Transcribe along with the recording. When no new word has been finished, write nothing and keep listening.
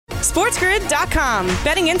SportsGrid.com.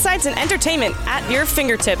 Betting insights and entertainment at your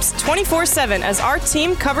fingertips 24/7 as our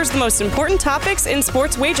team covers the most important topics in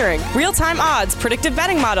sports wagering. Real-time odds, predictive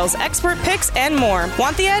betting models, expert picks, and more.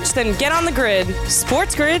 Want the edge? Then get on the grid.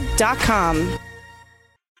 SportsGrid.com.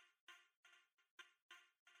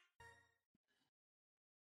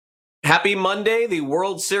 Happy Monday. The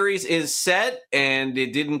World Series is set, and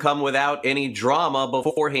it didn't come without any drama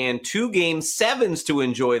beforehand. 2 Game 7s to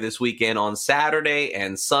enjoy this weekend on Saturday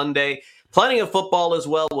and Sunday. Plenty of football as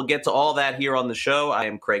well. We'll get to all that here on the show. I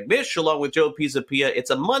am Craig Mish, along with Joe Pisapia. It's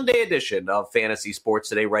a Monday edition of Fantasy Sports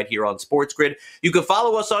Today right here on Sports Grid. You can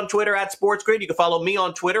follow us on Twitter at Sports Grid. You can follow me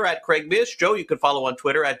on Twitter at Craig Mish. Joe, you can follow on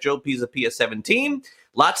Twitter at Joe Pisapia17.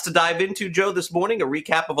 Lots to dive into, Joe, this morning. A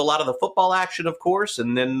recap of a lot of the football action, of course.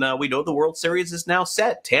 And then we know the World Series is now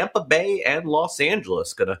set. Tampa Bay and Los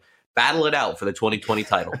Angeles going to battle it out for the 2020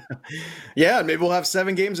 title. Yeah, maybe we'll have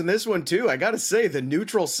 7 games in this one, too. I got to say, the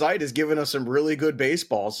neutral site has given us some really good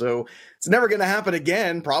baseball. So it's never going to happen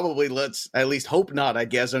again. Probably, let's at least hope not, I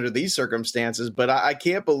guess, under these circumstances. But I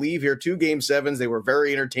can't believe here, 2 Game 7s. They were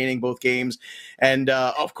very entertaining, both games. And,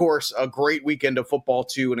 of course, a great weekend of football,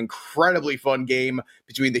 too. An incredibly fun game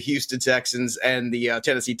between the Houston Texans and the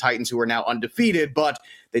Tennessee Titans, who are now undefeated. But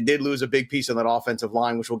they did lose a big piece on that offensive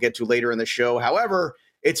line, which we'll get to later in the show. However,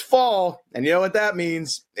 it's fall, and you know what that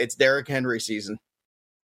means. It's Derrick Henry season.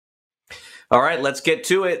 All right, let's get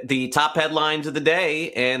to it. The top headlines of the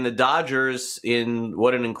day, and the Dodgers, in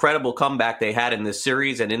what an incredible comeback they had in this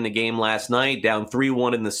series and in the game last night, down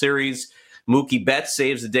 3-1 in the series. Mookie Betts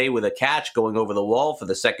saves the day with a catch going over the wall for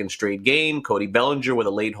the second straight game. Cody Bellinger with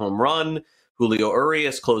a late home run. Julio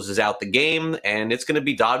Urias closes out the game, and it's going to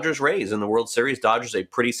be Dodgers-Rays in the World Series. Dodgers a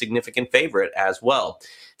pretty significant favorite as well.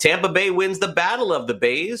 Tampa Bay wins the Battle of the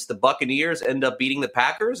Bays. The Buccaneers end up beating the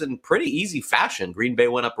Packers in pretty easy fashion. Green Bay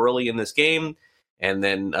went up early in this game, and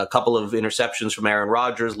then a couple of interceptions from Aaron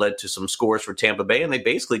Rodgers led to some scores for Tampa Bay, and they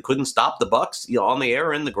basically couldn't stop the Bucs, on the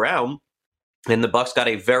air and the ground. And the Bucs got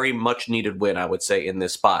a very much-needed win, I would say, in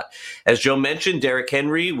this spot. As Joe mentioned, Derrick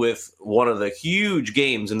Henry with one of the huge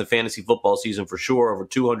games in the fantasy football season for sure, over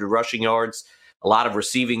 200 rushing yards, a lot of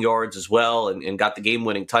receiving yards as well, and got the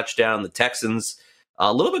game-winning touchdown. The Texans,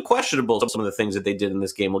 a little bit questionable, some of the things that they did in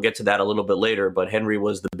this game. We'll get to that a little bit later, but Henry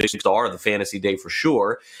was the big star of the fantasy day for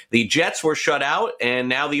sure. The Jets were shut out, and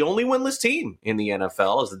now the only winless team in the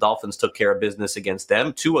NFL as the Dolphins took care of business against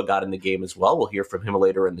them. Tua got in the game as well. We'll hear from him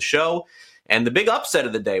later in the show. And the big upset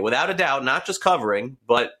of the day, without a doubt, not just covering,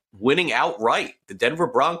 but winning outright, the Denver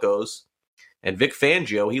Broncos and Vic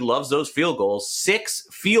Fangio. He loves those field goals. 6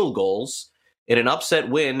 field goals in an upset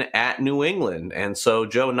win at New England. And so,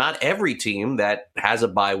 Joe, not every team that has a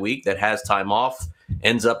bye week, that has time off,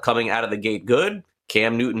 ends up coming out of the gate good.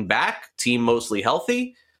 Cam Newton back, team mostly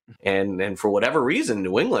healthy. And for whatever reason,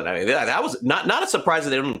 New England, I mean, that was not a surprise that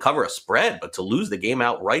they didn't cover a spread, but to lose the game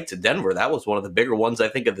outright to Denver, that was one of the bigger ones, I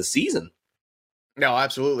think, of the season. No,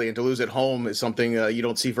 absolutely. And to lose at home is something you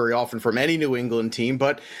don't see very often from any New England team.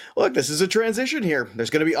 But look, this is a transition here. There's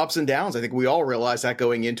going to be ups and downs. I think we all realize that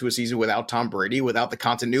going into a season without Tom Brady, without the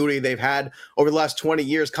continuity they've had over the last 20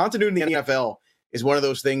 years. Continuity in the NFL is one of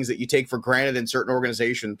those things that you take for granted in certain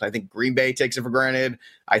organizations. I think Green Bay takes it for granted.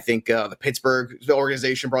 I think the Pittsburgh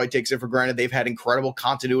organization probably takes it for granted. They've had incredible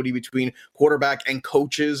continuity between quarterback and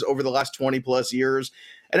coaches over the last 20 plus years.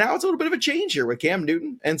 And now it's a little bit of a change here with Cam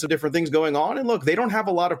Newton and some different things going on. And look, they don't have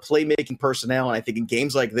a lot of playmaking personnel. And I think in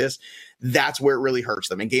games like this, that's where it really hurts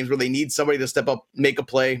them. In games where they need somebody to step up, make a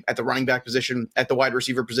play at the running back position, at the wide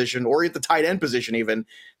receiver position, or at the tight end position even,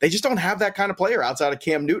 they just don't have that kind of player outside of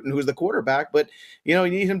Cam Newton, who's the quarterback. But, you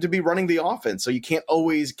need him to be running the offense. So you can't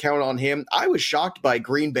always count on him. I was shocked by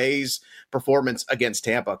Green Bay's performance against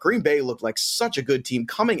Tampa. Green Bay looked like such a good team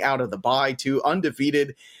coming out of the bye, too,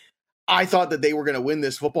 undefeated. I thought that they were going to win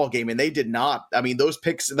this football game, and they did not. I mean, those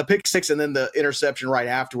picks, the pick six and then the interception right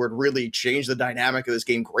afterward really changed the dynamic of this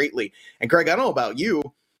game greatly. And Greg, I don't know about you,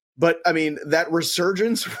 but I mean, that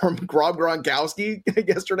resurgence from Rob Gronkowski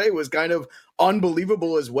yesterday was kind of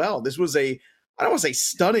unbelievable as well. This was I don't want to say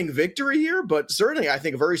stunning victory here, but certainly I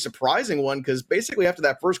think a very surprising one, because basically after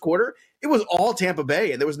that first quarter, it was all Tampa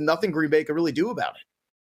Bay, and there was nothing Green Bay could really do about it.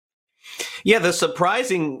 Yeah, the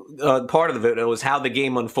surprising part of it was how the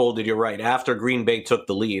game unfolded. You're right. After Green Bay took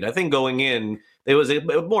the lead, I think going in, it was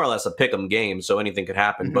more or less a pick 'em game, so anything could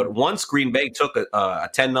happen. Mm-hmm. But once Green Bay took a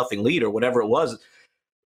 10-0 lead or whatever it was,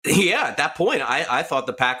 yeah, at that point, I thought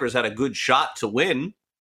the Packers had a good shot to win.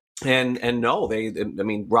 And no,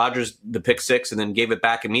 Rodgers, the pick six, and then gave it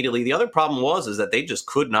back immediately. The other problem is that they just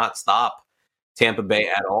could not stop Tampa Bay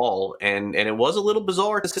at all, and it was a little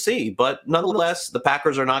bizarre to see. But nonetheless, the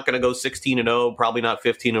Packers are not going to go 16-0, probably not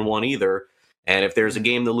 15-1 either. And if there's a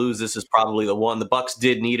game to lose, this is probably the one. The Bucs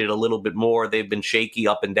did need it a little bit more. They've been shaky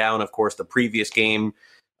up and down. Of course, the previous game,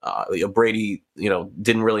 Brady,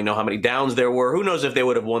 didn't really know how many downs there were. Who knows if they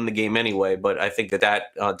would have won the game anyway? But I think that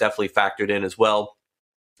definitely factored in as well.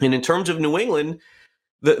 And in terms of New England,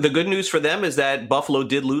 the good news for them is that Buffalo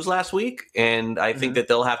did lose last week, and I think that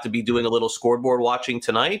they'll have to be doing a little scoreboard watching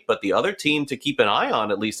tonight. But the other team to keep an eye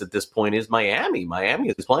on, at least at this point, is Miami. Miami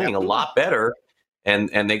is playing a lot better,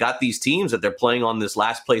 and they got these teams that they're playing on this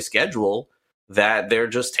last place schedule that they're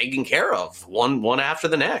just taking care of one after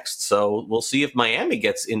the next. So we'll see if Miami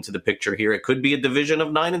gets into the picture here. It could be a division of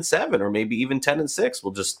 9-7, or maybe even 10-6.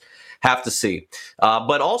 We'll just have to see.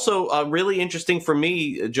 But also really interesting for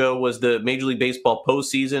me, Joe, was the Major League Baseball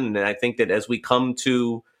postseason. And I think that as we come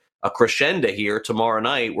to a crescendo here tomorrow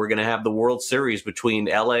night, we're going to have the World Series between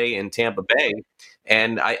LA and Tampa Bay.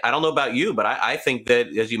 And I don't know about you, but I think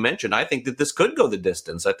that, as you mentioned, I think that this could go the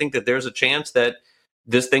distance. I think that there's a chance that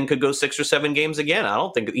this thing could go 6 or 7 games again. I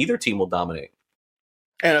don't think either team will dominate.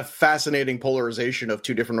 And a fascinating polarization of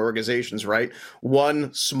two different organizations, right?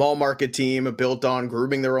 One small market team built on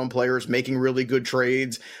grooming their own players, making really good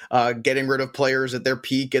trades, getting rid of players at their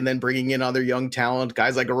peak, and then bringing in other young talent.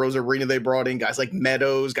 Guys like Arozarena they brought in, guys like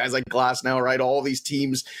Meadows, guys like Glasnow, right? All these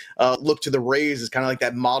teams look to the Rays as kind of like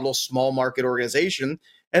that model small market organization.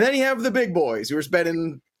 And then you have the big boys who are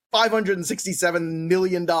spending $567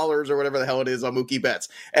 million or whatever the hell it is on Mookie Betts.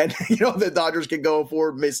 And, the Dodgers can go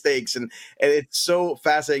for mistakes. And it's so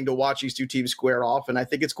fascinating to watch these two teams square off. And I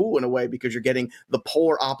think it's cool in a way because you're getting the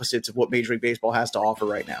polar opposites of what Major League Baseball has to offer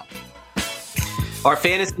right now. Our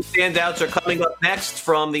fantasy standouts are coming up next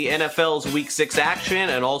from the NFL's Week 6 action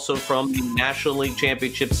and also from the National League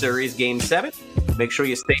Championship Series Game 7. Make sure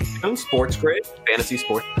you stay tuned. Sports Grid, Fantasy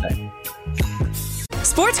Sports Today.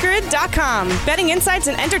 SportsGrid.com. Betting insights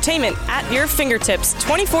and entertainment at your fingertips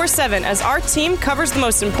 24/7 as our team covers the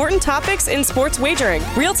most important topics in sports wagering.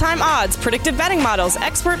 Real-time odds, predictive betting models,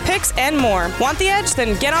 expert picks, and more. Want the edge?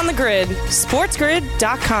 Then get on the grid.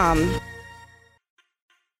 SportsGrid.com.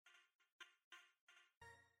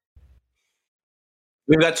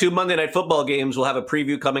 We've got 2 Monday Night Football games. We'll have a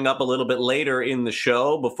preview coming up a little bit later in the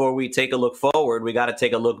show. Before we take a look forward, we got to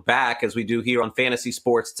take a look back as we do here on Fantasy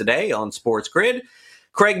Sports Today on Sports Grid.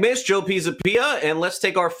 Craig Mish, Joe Pisapia, and let's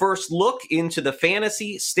take our first look into the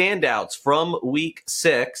fantasy standouts from Week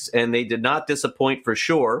 6, and they did not disappoint for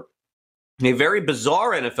sure. A very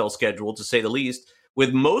bizarre NFL schedule, to say the least,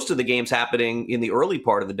 with most of the games happening in the early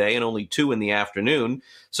part of the day and only 2 in the afternoon.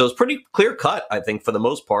 So it's pretty clear-cut, I think, for the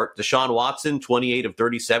most part. Deshaun Watson, 28 of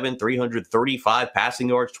 37, 335 passing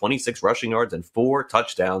yards, 26 rushing yards, and 4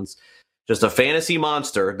 touchdowns. Just a fantasy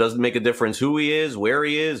monster. Doesn't make a difference who he is, where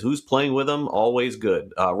he is, who's playing with him. Always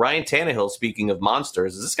good. Ryan Tannehill, speaking of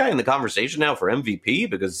monsters, is this guy in the conversation now for MVP?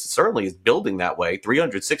 Because certainly he's building that way.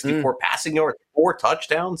 364 passing yards, 4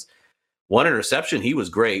 touchdowns, 1 interception. He was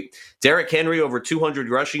great. Derrick Henry, over 200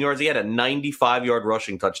 rushing yards. He had a 95-yard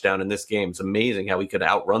rushing touchdown in this game. It's amazing how he could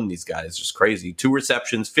outrun these guys. Just crazy. 2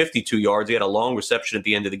 receptions, 52 yards. He had a long reception at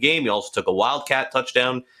the end of the game. He also took a Wildcat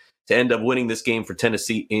touchdown to end up winning this game for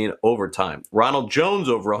Tennessee in overtime. Ronald Jones,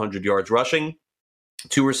 over 100 yards rushing,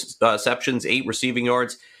 2 receptions, 8 receiving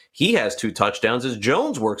yards. He has 2 touchdowns as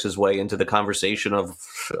Jones works his way into the conversation of,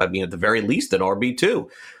 at the very least, an RB2.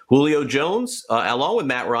 Julio Jones, along with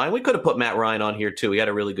Matt Ryan. We could have put Matt Ryan on here, too. He had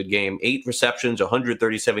a really good game. 8 receptions,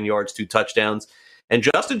 137 yards, 2 touchdowns. And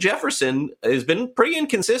Justin Jefferson has been pretty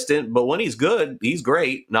inconsistent, but when he's good, he's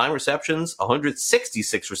great. 9 receptions,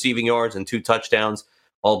 166 receiving yards, and 2 touchdowns,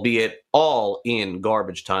 albeit all in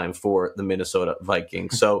garbage time for the Minnesota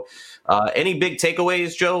Vikings. So any big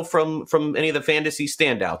takeaways, Joe, from any of the fantasy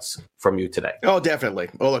standouts from you today? Oh, definitely.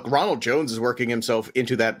 Well, look, Ronald Jones is working himself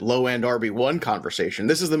into that low-end RB1 conversation.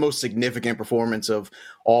 This is the most significant performance of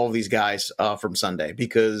all of these guys from Sunday,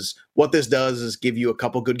 because what this does is give you a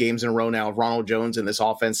couple good games in a row now of Ronald Jones in this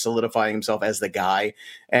offense solidifying himself as the guy.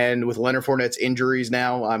 And with Leonard Fournette's injuries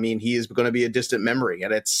now, he is going to be a distant memory.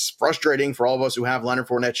 And it's frustrating for all of us who have Leonard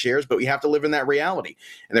Fournette shares, but we have to live in that reality.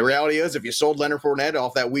 And the reality is, if you sold Leonard Fournette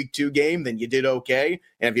off that Week 2 game, then you did okay.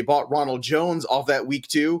 And if you bought Ronald Jones off that Week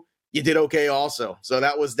 2, you did okay also. So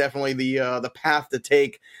that was definitely the path to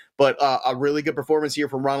take. But a really good performance here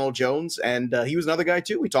from Ronald Jones. And he was another guy,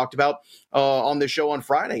 too, we talked about on the show on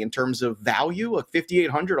Friday in terms of value of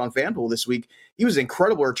 5,800 on FanDuel this week. He was an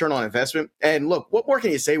incredible return on investment. And look, what more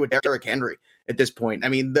can you say with Derrick Henry at this point?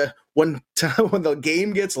 When the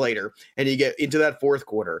game gets later and you get into that fourth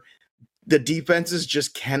quarter, the defenses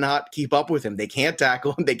just cannot keep up with him. They can't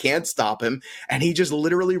tackle him. They can't stop him. And he just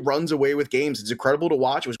literally runs away with games. It's incredible to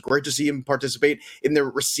watch. It was great to see him participate in the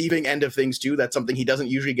receiving end of things, too. That's something he doesn't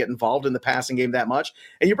usually get involved in the passing game that much.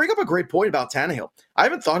 And you bring up a great point about Tannehill. I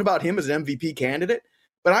haven't thought about him as an MVP candidate,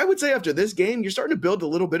 but I would say after this game, you're starting to build a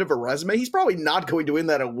little bit of a resume. He's probably not going to win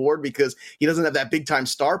that award because he doesn't have that big-time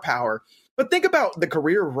star power. But think about the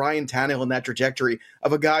career of Ryan Tannehill and that trajectory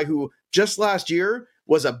of a guy who just last year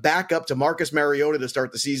was a backup to Marcus Mariota to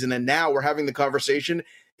start the season, and now we're having the conversation.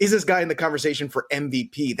 Is this guy in the conversation for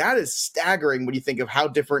MVP? That is staggering when you think of how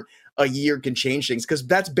different a year can change things, because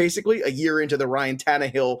that's basically a year into the Ryan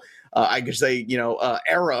Tannehill, I could say,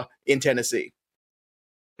 era in Tennessee.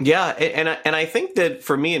 Yeah, and I think that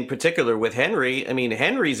for me in particular with Henry, I mean,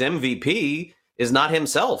 Henry's MVP is not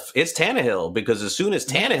himself. It's Tannehill, because as soon as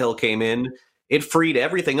Tannehill came in, it freed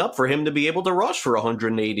everything up for him to be able to rush for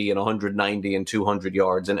 180 and 190 and 200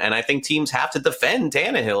 yards. And I think teams have to defend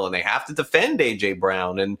Tannehill, and they have to defend A.J.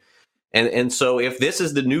 Brown. And so if this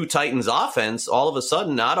is the new Titans offense, all of a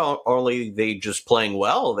sudden, not only are they just playing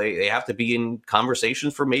well, they have to be in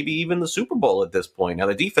conversations for maybe even the Super Bowl at this point. Now,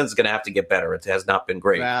 the defense is going to have to get better. It has not been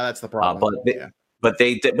great. Nah, that's the problem. But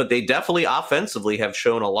they definitely offensively have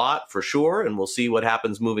shown a lot for sure, and we'll see what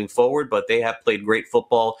happens moving forward. But they have played great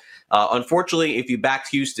football. Unfortunately, if you backed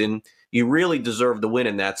Houston, you really deserve the win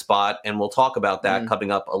in that spot, and we'll talk about that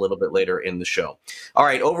coming up a little bit later in the show. All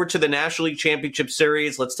right, over to the National League Championship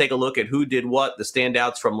Series. Let's take a look at who did what, the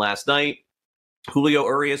standouts from last night. Julio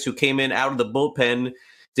Urias, who came in out of the bullpen,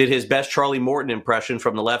 did his best Charlie Morton impression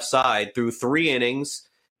from the left side through 3 innings,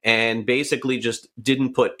 and basically just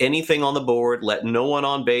didn't put anything on the board, let no one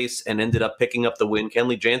on base, and ended up picking up the win.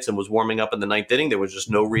 Kenley Jansen was warming up in the 9th inning. There was just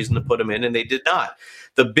no reason to put him in, and they did not.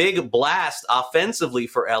 The big blast offensively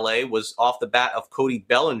for LA was off the bat of Cody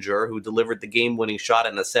Bellinger, who delivered the game-winning shot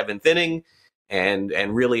in the 7th inning. And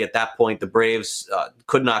really, at that point, the Braves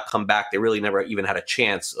could not come back. They really never even had a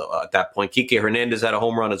chance at that point. Kike Hernandez had a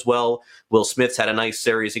home run as well. Will Smith's had a nice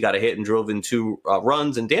series. He got a hit and drove in 2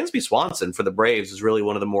 runs. And Dansby Swanson for the Braves is really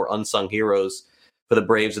one of the more unsung heroes for the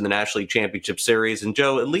Braves in the National League Championship Series. And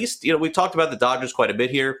Joe, at least, we've talked about the Dodgers quite a bit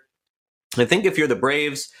here. I think if you're the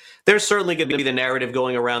Braves, there's certainly going to be the narrative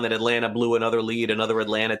going around that Atlanta blew another lead, another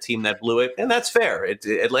Atlanta team that blew it. And that's fair.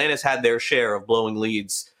 Atlanta's had their share of blowing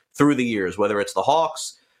leads through the years, whether it's the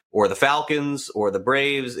Hawks or the Falcons or the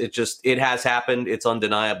Braves. It has happened. It's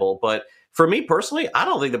undeniable. But for me personally, I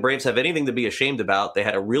don't think the Braves have anything to be ashamed about. They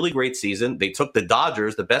had a really great season. They took the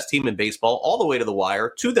Dodgers, the best team in baseball, all the way to the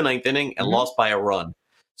wire, to the 9th inning, and lost by a run.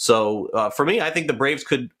 So for me, I think the Braves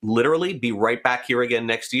could literally be right back here again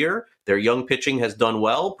next year. Their young pitching has done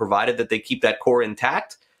well, provided that they keep that core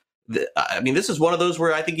intact. I mean, this is one of those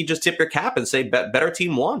where I think you just tip your cap and say, better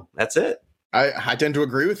team won. That's it. I tend to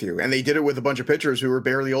agree with you. And they did it with a bunch of pitchers who were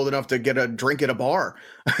barely old enough to get a drink at a bar.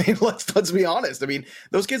 I mean, let's be honest. I mean,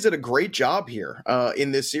 those kids did a great job here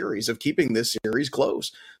in this series of keeping this series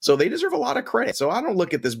close. So they deserve a lot of credit. So I don't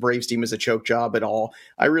look at this Braves team as a choke job at all.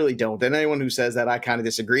 I really don't. And anyone who says that, I kind of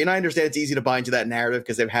disagree. And I understand it's easy to buy into that narrative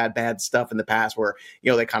because they've had bad stuff in the past where,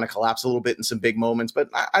 they kind of collapse a little bit in some big moments. But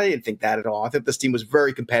I didn't think that at all. I think this team was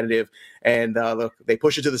very competitive. And look, they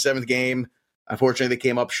pushed it to the 7th game. Unfortunately, they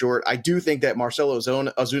came up short. I do think that Marcelo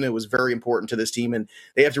Ozuna was very important to this team, and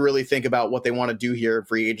they have to really think about what they want to do here in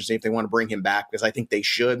free agency if they want to bring him back, because I think they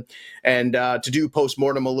should. And to do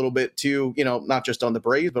postmortem a little bit too, not just on the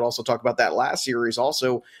Braves, but also talk about that last series.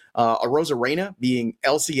 Also, Arozarena being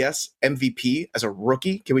LCS MVP as a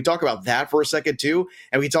rookie. Can we talk about that for a second too?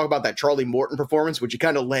 And we talk about that Charlie Morton performance, which you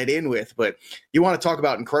kind of led in with, but you want to talk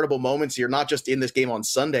about incredible moments here, not just in this game on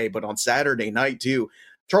Sunday, but on Saturday night too.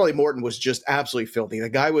 Charlie Morton was just absolutely filthy. The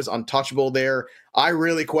guy was untouchable there. I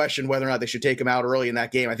really questioned whether or not they should take him out early in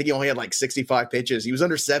that game. I think he only had like 65 pitches. He was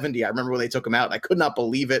under 70. I remember when they took him out. I could not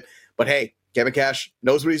believe it. But hey, Kevin Cash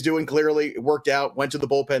knows what he's doing clearly. It worked out, went to the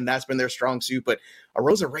bullpen. That's been their strong suit. But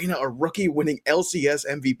Arozarena, a rookie winning LCS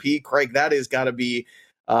MVP, Craig, that has got to be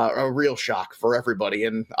a real shock for everybody.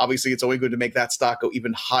 And obviously it's only good to make that stock go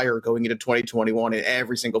even higher going into 2021 in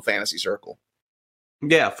every single fantasy circle.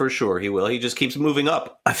 Yeah, for sure he will. He just keeps moving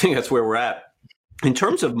up. I think that's where we're at. In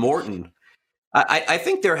terms of Morton, I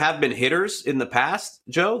think there have been hitters in the past,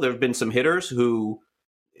 Joe. There have been some hitters who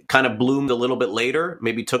kind of bloomed a little bit later,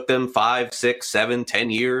 maybe took them 5, 6, 7, 10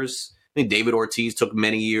 years. I think David Ortiz took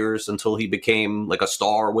many years until he became like a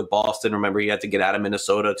star with Boston. Remember, he had to get out of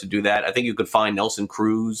Minnesota to do that. I think you could find Nelson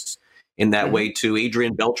Cruz in that way too.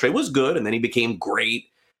 Adrian Beltre was good, and then he became great.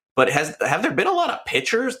 But have there been a lot of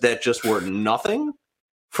pitchers that just were nothing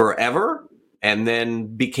forever? and then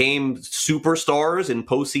became superstars in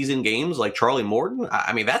postseason games like Charlie Morton.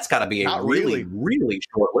 I mean, that's got to be a really, really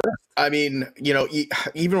short list. I mean,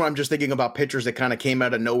 even when I'm just thinking about pitchers that kind of came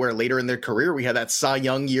out of nowhere later in their career, we had that Cy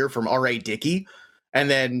Young year from R.A. Dickey. And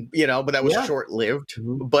then, but that was short-lived.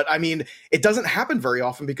 Mm-hmm. But I mean, it doesn't happen very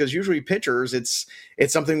often because usually pitchers, it's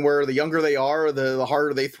something where the younger they are, the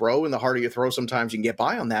harder they throw, and the harder you throw, sometimes you can get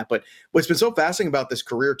by on that. But what's been so fascinating about this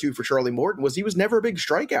career too for Charlie Morton was he was never a big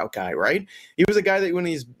strikeout guy, right? He was a guy that when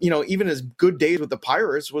he's, even his good days with the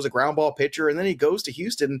Pirates was a ground ball pitcher, and then he goes to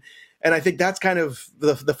Houston. And I think that's kind of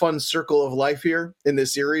the fun circle of life here in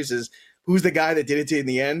this series is who's the guy that did it to you in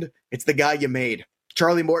the end? It's the guy you made.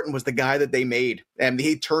 Charlie Morton was the guy that they made, and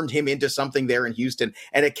he turned him into something there in Houston,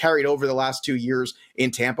 and it carried over the last 2 years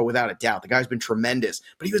in Tampa without a doubt. The guy's been tremendous,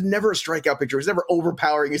 but he was never a strikeout pitcher. He was never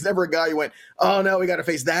overpowering. He's never a guy who went, oh, no, we got to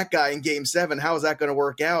face that guy in Game 7. How is that going to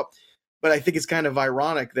work out? But I think it's kind of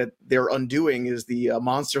ironic that their undoing is the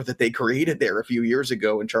monster that they created there a few years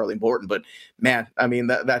ago in Charlie Morton. But, man, I mean,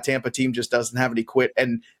 that Tampa team just doesn't have any quit,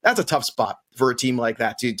 and that's a tough spot for a team like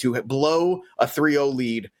that to blow a 3-0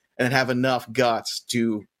 lead and have enough guts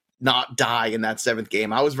to not die in that 7th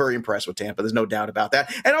game. I was very impressed with Tampa. There's no doubt about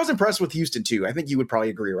that. And I was impressed with Houston too. I think you would probably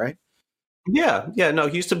agree, right? Yeah. No,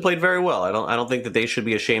 Houston played very well. I don't think that they should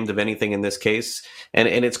be ashamed of anything in this case. And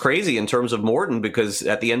it's crazy in terms of Morton because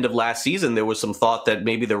at the end of last season, there was some thought that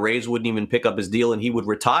maybe the Rays wouldn't even pick up his deal and he would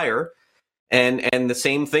retire. And the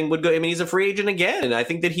same thing would go. I mean, he's a free agent again, and I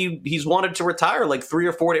think that he's wanted to retire like 3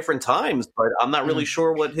 or 4 different times. But I'm not really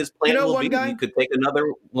sure what his plan will be. He could take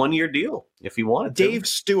another 1-year deal if he wanted to.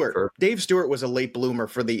 Dave Stewart was a late bloomer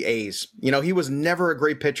for the A's. He was never a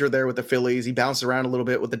great pitcher there with the Phillies. He bounced around a little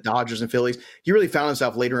bit with the Dodgers and Phillies. He really found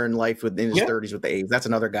himself later in life in his 30s with the A's. That's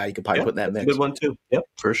another guy you could probably put in that mix. Good one too. Yep,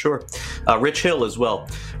 for sure. Rich Hill as well.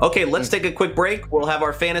 Okay, let's take a quick break. We'll have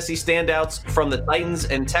our fantasy standouts from the Titans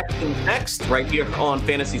and Texans next, right here on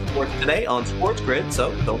Fantasy Sports Today on Sports Grid.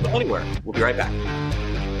 So don't go anywhere. We'll be right back.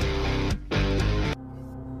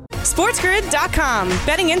 SportsGrid.com.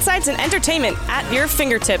 Betting insights and entertainment at your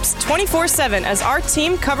fingertips 24/7 as our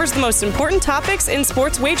team covers the most important topics in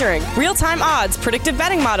sports wagering. Real-time odds, predictive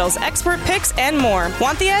betting models, expert picks, and more.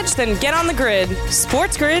 Want the edge? Then get on the grid.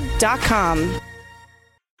 SportsGrid.com.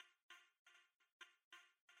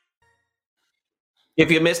 If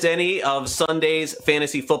you missed any of Sunday's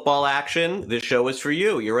fantasy football action, this show is for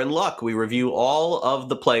you. You're in luck. We review all of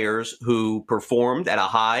the players who performed at a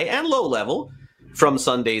high and low level from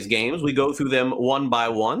Sunday's games. We go through them one by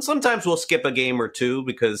one. Sometimes we'll skip a game or two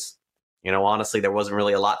because, honestly, there wasn't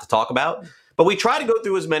really a lot to talk about. But we try to go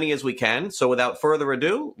through as many as we can. So without further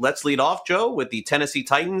ado, let's lead off, Joe, with the Tennessee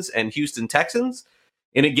Titans and Houston Texans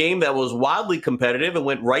in a game that was wildly competitive and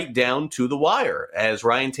went right down to the wire as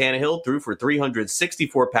Ryan Tannehill threw for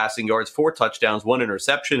 364 passing yards, 4 touchdowns, 1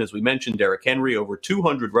 interception. As we mentioned, Derrick Henry over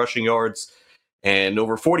 200 rushing yards and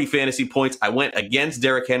over 40 fantasy points. I went against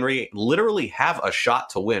Derrick Henry, literally have a shot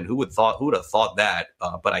to win. Who would have thought that?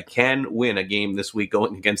 But I can win a game this week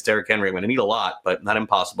going against Derrick Henry. I'm going to need a lot, but not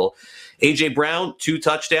impossible. A.J. Brown, 2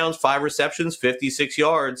 touchdowns, 5 receptions, 56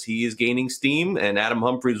 yards. He is gaining steam, and Adam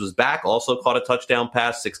Humphries was back, also caught a touchdown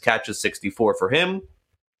pass, 6 catches, 64 for him.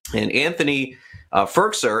 And Anthony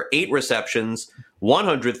Ferkser, 8 receptions,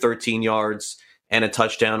 113 yards, and a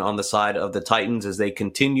touchdown on the side of the Titans as they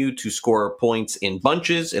continue to score points in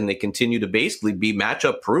bunches, and they continue to basically be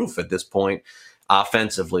matchup proof at this point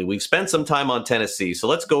offensively. We've spent some time on Tennessee, so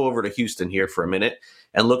let's go over to Houston here for a minute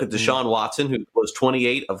and look at Deshaun Watson, who was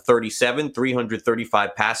 28 of 37,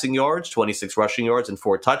 335 passing yards, 26 rushing yards, and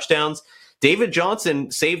 4 touchdowns. David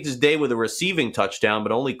Johnson saved his day with a receiving touchdown,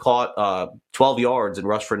 but only caught 12 yards and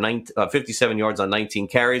rushed for 57 yards on 19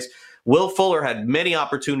 carries. Will Fuller had many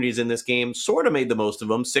opportunities in this game, sort of made the most of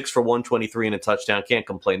them, 6 for 123 and a touchdown. Can't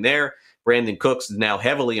complain there. Brandon Cooks is now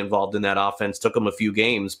heavily involved in that offense. Took him a few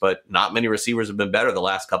games, but not many receivers have been better the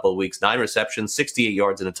last couple of weeks. 9 receptions, 68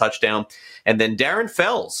 yards and a touchdown. And then Darren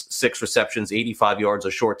Fells, 6 receptions, 85 yards, a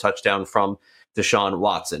short touchdown from Deshaun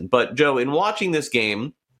Watson. But Joe, in watching this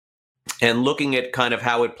game and looking at kind of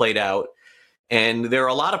how it played out, and there are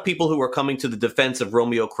a lot of people who are coming to the defense of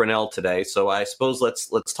Romeo Crennel today. So I suppose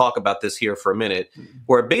let's talk about this here for a minute,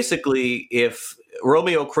 where basically if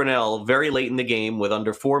Romeo Crennel very late in the game with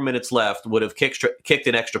under 4 minutes left would have kicked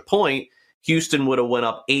an extra point, Houston would have went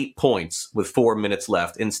up 8 points with 4 minutes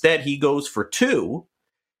left. Instead, he goes for 2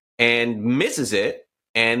 and misses it.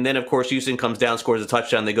 And then, of course, Houston comes down, scores a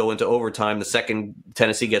touchdown. They go into overtime. The second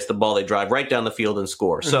Tennessee gets the ball, they drive right down the field and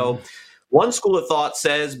score. So one school of thought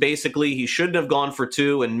says basically he shouldn't have gone for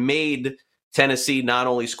 2 and made Tennessee not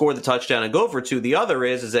only score the touchdown and go for two, the other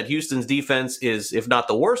is that Houston's defense is, if not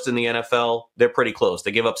the worst in the NFL, they're pretty close.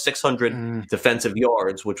 They give up 600 defensive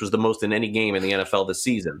yards, which was the most in any game in the NFL this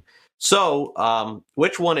season. So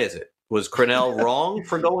which one is it? Was Crennel wrong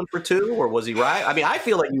for going for two, or was he right? I mean, I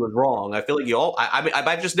feel like he was wrong. I feel like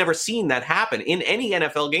I've just never seen that happen in any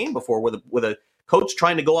NFL game before with a coach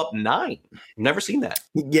trying to go up 9. Never seen that.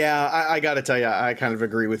 Yeah, I got to tell you, I kind of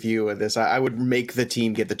agree with you with this. I would make the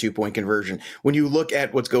team get the 2-point conversion. When you look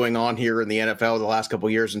at what's going on here in the NFL the last couple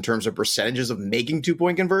of years in terms of percentages of making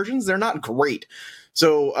 2-point conversions, they're not great.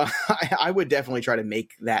 So I would definitely try to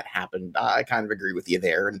make that happen. I kind of agree with you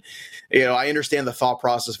there. And, I understand the thought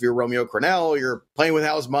process. If you're Romeo Crennel, you're playing with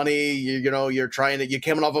house money, you're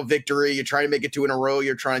coming off a victory, you're trying to make it 2 in a row,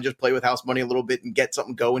 you're trying to just play with house money a little bit and get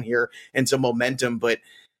something going here and some momentum. But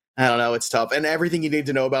I don't know. It's tough. And everything you need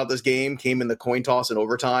to know about this game came in the coin toss and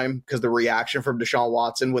overtime, because the reaction from Deshaun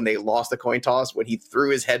Watson when they lost the coin toss, when he threw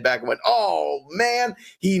his head back and went, oh, man,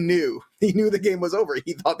 he knew the game was over.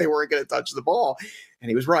 He thought they weren't going to touch the ball. And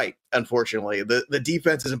he was right. Unfortunately, the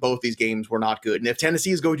defenses in both these games were not good. And if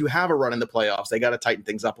Tennessee is going to have a run in the playoffs, they got to tighten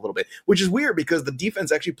things up a little bit, which is weird because the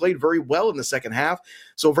defense actually played very well in the second half.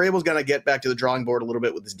 So Vrabel's going to get back to the drawing board a little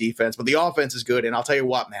bit with his defense, but the offense is good. And I'll tell you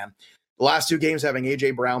what, man. The last 2 games having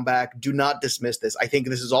A.J. Brown back, do not dismiss this. I think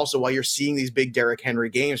this is also why you're seeing these big Derrick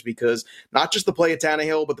Henry games, because not just the play of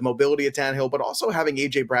Tannehill, but the mobility of Tannehill, but also having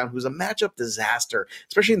A.J. Brown, who's a matchup disaster,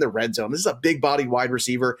 especially in the red zone. This is a big-bodied wide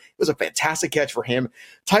receiver. It was a fantastic catch for him.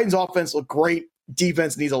 Titans offense looked great.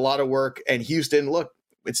 Defense needs a lot of work. And Houston, look,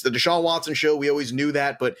 it's the Deshaun Watson show. We always knew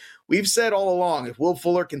that, but we've said all along, if Will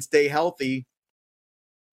Fuller can stay healthy,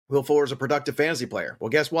 Will Fuller's a productive fantasy player. Well,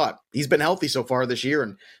 guess what? He's been healthy so far this year,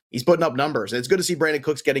 and he's putting up numbers. And it's good to see Brandon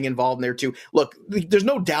Cooks getting involved in there, too. Look, there's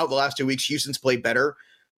no doubt the last 2 weeks Houston's played better,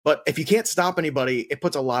 but if you can't stop anybody, it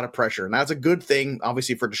puts a lot of pressure. And that's a good thing,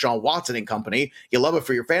 obviously, for Deshaun Watson and company. You love it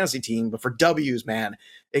for your fantasy team, but for W's, man,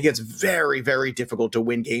 it gets very, very difficult to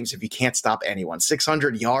win games if you can't stop anyone.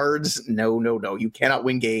 600 yards? No. You cannot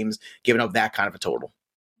win games giving up that kind of a total.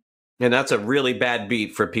 And that's a really bad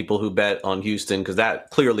beat for people who bet on Houston, because that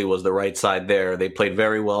clearly was the right side there. They played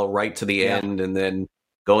very well right to the end, and then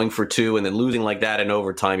going for 2 and then losing like that in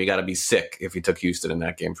overtime. You got to be sick if you took Houston in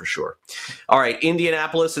that game for sure. All right,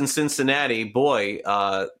 Indianapolis and Cincinnati. Boy,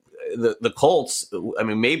 the Colts, I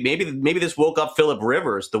mean, maybe this woke up Phillip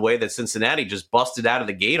Rivers, the way that Cincinnati just busted out of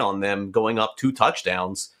the gate on them, going up 2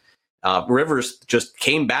 touchdowns. Rivers just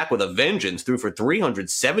came back with a vengeance, threw for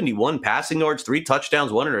 371 passing yards, 3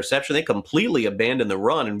 touchdowns, 1 interception. They completely abandoned the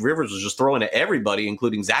run, and Rivers was just throwing to everybody,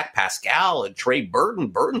 including Zach Pascal and Trey Burton.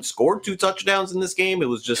 Burton scored 2 touchdowns in this game. It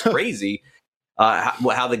was just crazy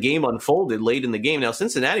how the game unfolded late in the game. Now,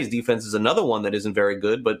 Cincinnati's defense is another one that isn't very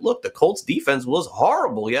good, but look, the Colts' defense was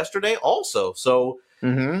horrible yesterday also. So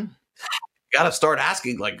got to start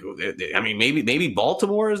asking, like, I mean, maybe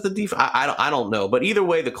Baltimore is the defense. I don't know, but either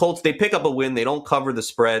way, the Colts, they pick up a win. They don't cover the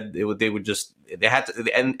spread. They had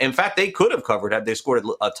to, and in fact, they could have covered had they scored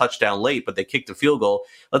a touchdown late, but they kicked a field goal.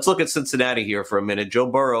 Let's look at Cincinnati here for a minute. Joe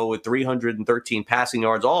Burrow with 313 passing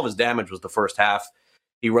yards. All of his damage was the first half.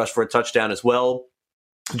 He rushed for a touchdown as well.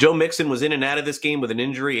 Joe Mixon was in and out of this game with an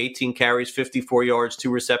injury, 18 carries, 54 yards,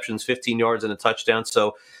 2 receptions, 15 yards, and a touchdown.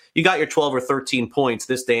 So you got your 12 or 13 points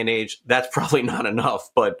this day and age. That's probably not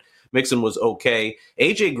enough, but Mixon was okay.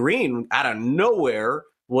 A.J. Green, out of nowhere,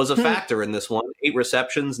 was a factor in this one. 8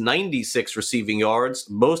 receptions, 96 receiving yards,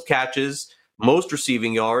 most catches, most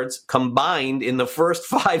receiving yards combined in the first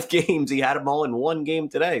 5 games. He had them all in one game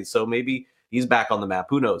today, so maybe he's back on the map.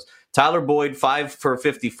 Who knows? Tyler Boyd, 5 for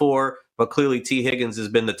 54, but clearly T. Higgins has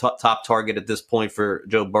been the top target at this point for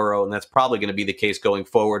Joe Burrow, and that's probably going to be the case going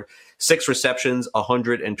forward. 6 receptions,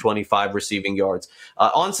 125 receiving yards.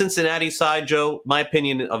 On Cincinnati's side, Joe, my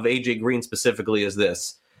opinion of A.J. Green specifically is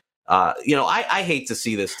this. I hate to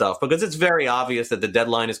see this stuff because it's very obvious that the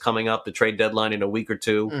deadline is coming up, the trade deadline in a week or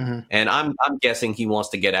two, and I'm guessing he wants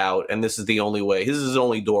to get out, and this is the only way. This is his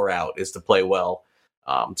only door out, is to play well.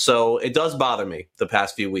 So it does bother me the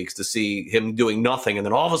past few weeks to see him doing nothing, and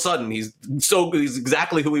then all of a sudden he's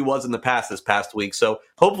exactly who he was in the past this past week. So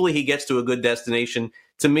hopefully he gets to a good destination.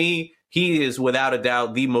 To me, he is without a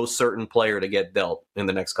doubt the most certain player to get dealt in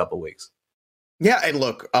the next couple of weeks. Yeah, and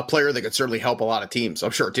look, a player that could certainly help a lot of teams.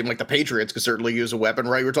 I'm sure a team like the Patriots could certainly use a weapon,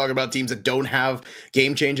 right? We're talking about teams that don't have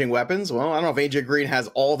game-changing weapons. Well, I don't know if A.J. Green has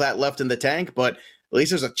all that left in the tank, but at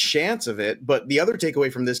least there's a chance of it. But the other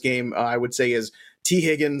takeaway from this game, I would say, is T.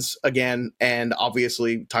 Higgins again, and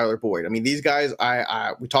obviously Tyler Boyd. I mean, these guys,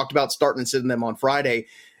 we talked about starting and sitting them on Friday.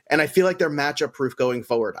 And I feel like they're matchup proof going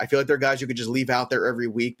forward. I feel like they're guys you could just leave out there every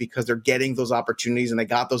week because they're getting those opportunities, and they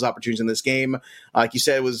got those opportunities in this game. Like you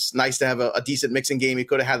said, it was nice to have a decent mixing game. He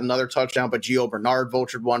could have had another touchdown, but Gio Bernard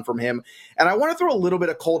vultured one from him. And I want to throw a little bit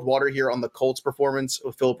of cold water here on the Colts' performance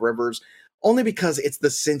with Phillip Rivers, only because it's the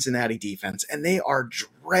Cincinnati defense, and they are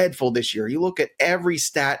dreadful this year. You look at every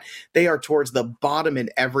stat, they are towards the bottom in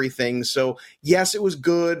everything. So, yes, it was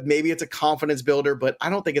good. Maybe it's a confidence builder, but I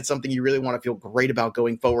don't think it's something you really want to feel great about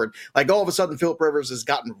going forward. Like, all of a sudden, Phillip Rivers has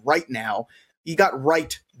gotten right now. He got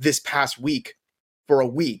right this past week for a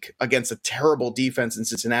week against a terrible defense in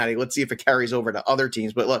Cincinnati. Let's see if it carries over to other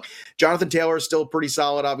teams. But look, Jonathan Taylor is still pretty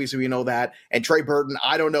solid. Obviously, we know that. And Trey Burton,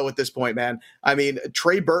 I don't know at this point, man. I mean,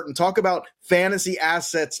 Trey Burton, talk about fantasy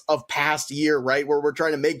assets of past year, right? Where we're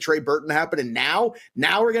trying to make Trey Burton happen. And now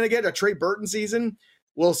we're going to get a Trey Burton season.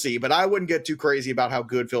 We'll see. But I wouldn't get too crazy about how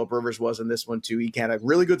good Phillip Rivers was in this one, too. He had a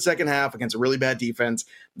really good second half against a really bad defense.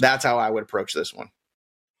 That's how I would approach this one.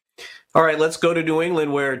 All right, let's go to New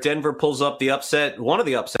England, where Denver pulls up the upset, one of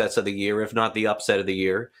the upsets of the year, if not the upset of the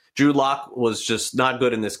year. Drew Lock was just not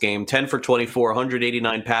good in this game. 10 for 24,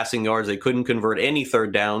 189 passing yards. They couldn't convert any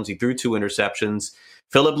third downs. He threw 2 interceptions.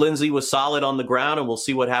 Phillip Lindsay was solid on the ground, and we'll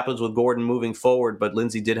see what happens with Gordon moving forward. But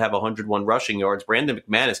Lindsay did have 101 rushing yards. Brandon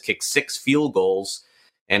McManus kicked 6 field goals,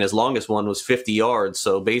 and his longest one was 50 yards.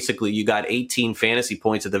 So basically, you got 18 fantasy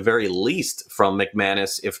points at the very least from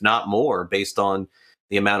McManus, if not more, based on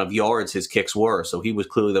the amount of yards his kicks were. So he was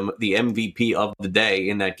clearly the MVP of the day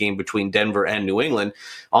in that game between Denver and New England.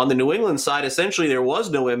 On the New England side, essentially, there was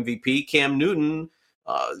no MVP. Cam Newton,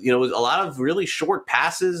 it was a lot of really short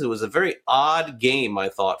passes. It was a very odd game, I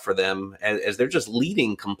thought, for them, as they're just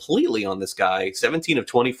leading completely on this guy. 17 of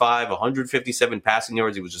 25, 157 passing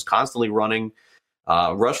yards. He was just constantly running.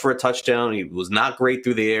 Rush for a touchdown. He was not great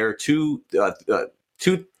through the air.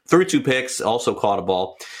 Threw 2 picks, also caught a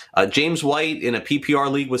ball. James White in a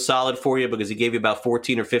PPR league was solid for you because he gave you about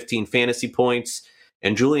 14 or 15 fantasy points.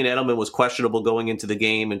 And Julian Edelman was questionable going into the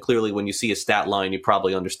game. And clearly, when you see a stat line, you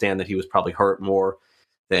probably understand that he was probably hurt more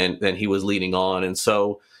than he was leading on. And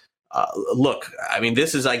so, look, I mean,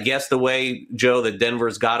 this is, I guess, the way, Joe, that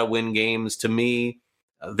Denver's got to win games. To me,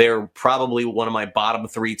 they're probably one of my bottom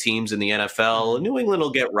 3 teams in the NFL. New England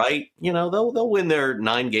will get right. They'll win their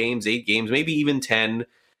 9 games, 8 games, maybe even 10.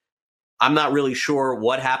 I'm not really sure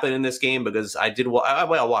what happened in this game because I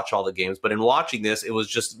watch all the games, but in watching this, it was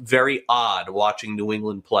just very odd watching New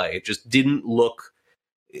England play. It just didn't look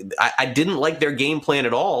 – I didn't like their game plan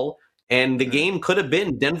at all, and the game could have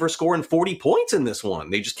been Denver scoring 40 points in this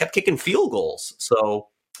one. They just kept kicking field goals. So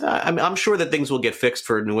I'm sure that things will get fixed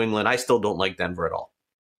for New England. I still don't like Denver at all.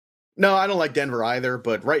 No, I don't like Denver either,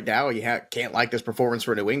 but right now you can't like this performance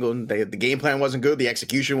for New England. The game plan wasn't good. The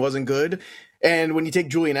execution wasn't good. And when you take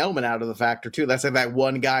Julian Edelman out of the factor, too, that's like that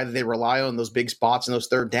one guy that they rely on, those big spots and those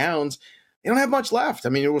third downs. They don't have much left. I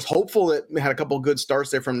mean, it was hopeful that we had a couple of good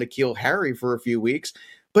starts there from N'Keal Harry for a few weeks,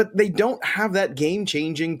 but they don't have that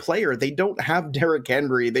game-changing player. They don't have Derrick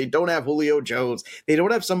Henry. They don't have Julio Jones. They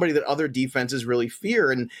don't have somebody that other defenses really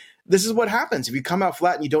fear. And this is what happens. If you come out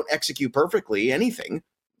flat and you don't execute perfectly anything,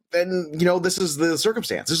 then, this is the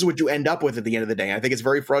circumstance. This is what you end up with at the end of the day. I think it's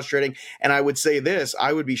very frustrating. And I would say this,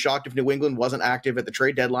 I would be shocked if New England wasn't active at the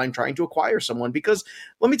trade deadline trying to acquire someone, because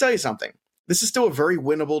let me tell you something. This is still a very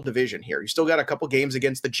winnable division here. You still got a couple games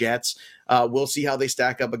against the Jets. We'll see how they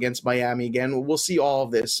stack up against Miami again. We'll see all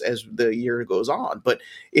of this as the year goes on. But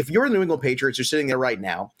if you're the New England Patriots, you're sitting there right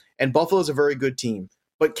now, and Buffalo's a very good team.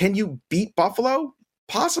 But can you beat Buffalo?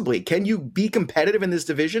 Possibly. Can you be competitive in this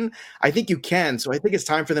division? I think you can. So I think it's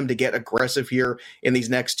time for them to get aggressive here in these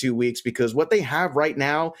next 2 weeks, because what they have right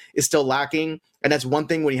now is still lacking. And that's one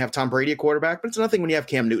thing when you have Tom Brady at quarterback, but it's another thing when you have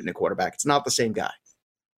Cam Newton at quarterback. It's not the same guy.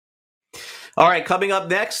 All right, coming up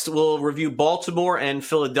next, we'll review Baltimore and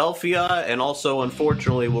Philadelphia, and also,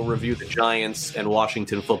 unfortunately, we'll review the Giants and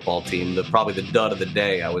Washington football team, probably the dud of the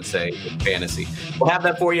day, I would say, in fantasy. We'll have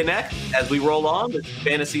that for you next as we roll on with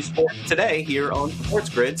Fantasy Sports Today here on Sports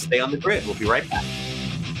Grid. Stay on the grid. We'll be right back.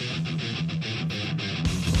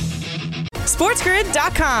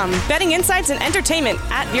 SportsGrid.com. Betting insights and entertainment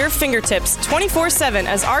at your fingertips 24/7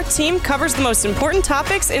 as our team covers the most important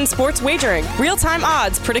topics in sports wagering. Real-time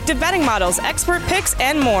odds, predictive betting models, expert picks,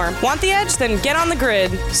 and more. Want the edge? Then get on the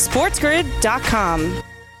grid. SportsGrid.com.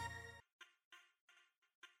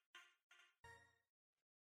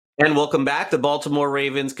 And welcome back. The Baltimore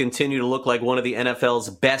Ravens continue to look like one of the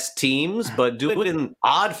NFL's best teams, but do it in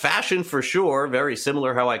odd fashion for sure. Very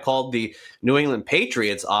similar how I called the New England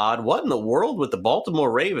Patriots odd. What in the world with the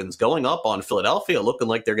Baltimore Ravens going up on Philadelphia, looking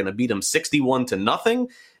like they're going to beat them 61-0?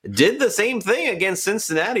 Did the same thing against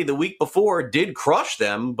Cincinnati the week before, did crush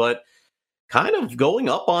them, but kind of going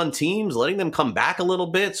up on teams, letting them come back a little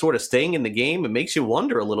bit, sort of staying in the game. It makes you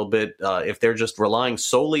wonder a little bit if they're just relying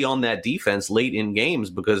solely on that defense late in games,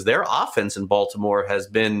 because their offense in Baltimore has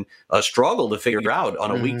been a struggle to figure out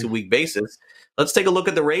on a week-to-week basis. Let's take a look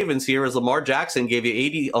at the Ravens here as Lamar Jackson gave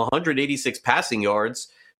you 186 passing yards,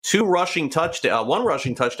 one rushing touchdown,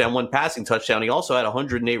 one passing touchdown. He also had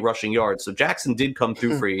 108 rushing yards. So Jackson did come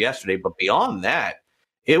through for you yesterday, but beyond that,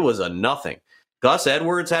 it was a nothing. Gus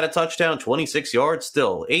Edwards had a touchdown, 26 yards.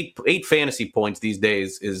 Still, eight fantasy points these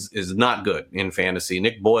days is not good in fantasy.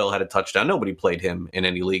 Nick Boyle had a touchdown. Nobody played him in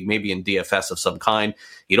any league, maybe in DFS of some kind.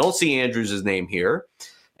 You don't see Andrews' name here,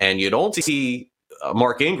 and you don't see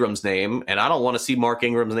Mark Ingram's name, and I don't want to see Mark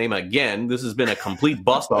Ingram's name again. This has been a complete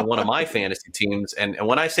bust on one of my fantasy teams, and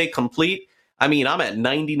when I say complete, I mean, I'm at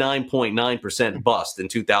 99.9% bust in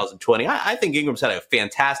 2020. I think Ingram's had a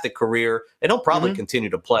fantastic career, and he'll probably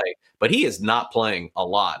continue to play, but he is not playing a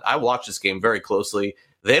lot. I watched this game very closely.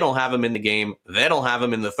 They don't have him in the game. They don't have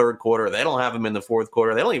him in the third quarter. They don't have him in the fourth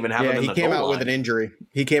quarter. They don't even have him in the goal line. He came out with an injury.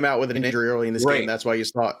 He came out with an injury early in this game. That's why you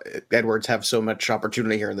saw Edwards have so much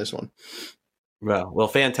opportunity here in this one. Well,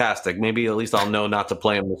 fantastic. Maybe at least I'll know not to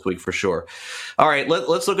play him this week for sure. All right,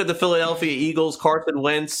 let's look at the Philadelphia Eagles. Carson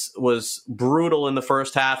Wentz was brutal in the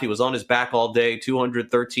first half. He was on his back all day,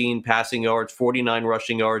 213 passing yards, 49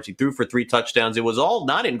 rushing yards. He threw for 3 touchdowns. It was all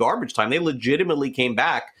not in garbage time. They legitimately came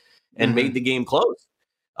back and made the game close.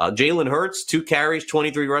 Jalen Hurts, 2 carries,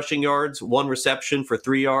 23 rushing yards, 1 reception for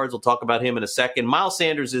 3 yards. We'll talk about him in a second. Miles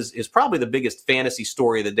Sanders is probably the biggest fantasy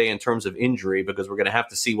story of the day in terms of injury, because we're going to have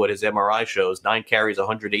to see what his MRI shows. 9 carries,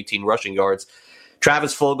 118 rushing yards.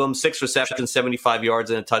 Travis Fulgham, 6 receptions, 75 yards,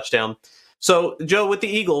 and a touchdown. So, Joe, with the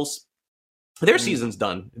Eagles, their season's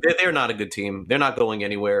done. They're not a good team. They're not going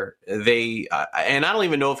anywhere. And I don't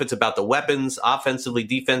even know if it's about the weapons, offensively,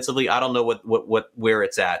 defensively. I don't know where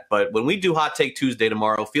it's at. But when we do Hot Take Tuesday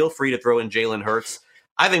tomorrow, feel free to throw in Jalen Hurts.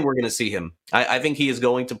 I think we're going to see him. I think he is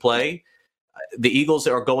going to play. The Eagles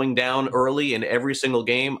are going down early in every single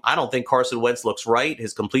game. I don't think Carson Wentz looks right.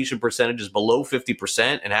 His completion percentage is below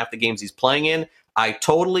 50% in half the games he's playing in. I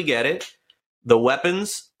totally get it. The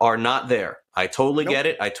weapons are not there. I totally get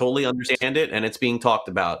it. I totally understand it, and it's being talked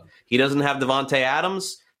about. He doesn't have Devontae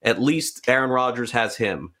Adams. At least Aaron Rodgers has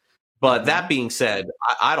him. But that being said,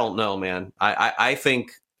 I don't know, man. I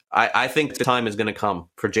think the time is going to come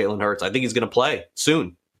for Jalen Hurts. I think he's going to play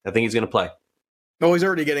soon. I think he's going to play. Well, he's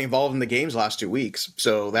already getting involved in the games last 2 weeks,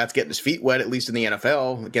 so that's getting his feet wet, at least in the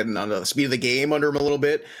NFL, getting on the speed of the game under him a little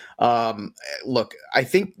bit. Look, I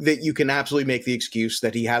think that you can absolutely make the excuse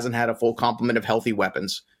that he hasn't had a full complement of healthy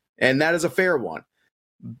weapons, and that is a fair one.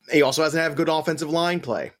 He also hasn't had good offensive line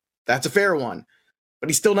play. That's a fair one. But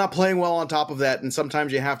he's still not playing well on top of that, and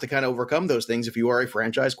sometimes you have to kind of overcome those things if you are a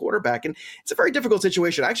franchise quarterback, and it's a very difficult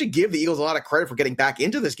situation. I actually give the Eagles a lot of credit for getting back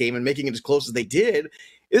into this game and making it as close as they did.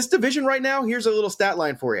 This division right now, here's a little stat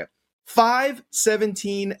line for you.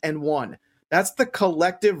 5-17-1. That's the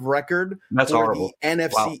collective record for horrible. The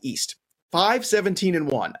NFC East.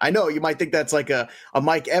 5-17-1. I know you might think that's like a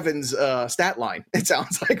Mike Evans stat line. It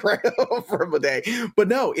sounds like right from a day. But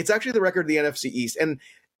no, it's actually the record of the NFC East. And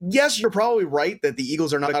yes, you're probably right that the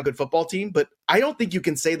Eagles are not a good football team, but I don't think you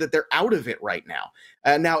can say that they're out of it right now.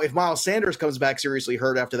 Now, if Miles Sanders comes back seriously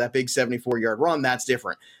hurt after that big 74-yard run, that's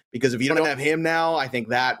different. Because if you don't have him now, I think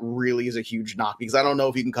that really is a huge knock, because I don't know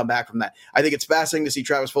if he can come back from that. I think it's fascinating to see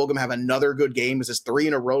Travis Fulgham have another good game. This is 3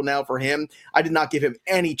 in a row now for him. I did not give him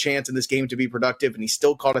any chance in this game to be productive, and he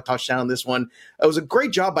still caught a touchdown in this one. It was a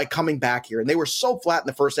great job by coming back here, and they were so flat in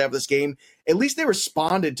the first half of this game. At least they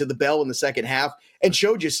responded to the bell in the second half and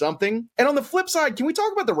showed you something. And on the flip side, can we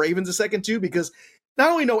talk about the Ravens a second too? Because not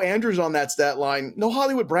only no Andrews on that stat line, no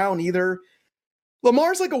Hollywood Brown either.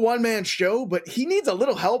 Lamar's like a one-man show, but he needs a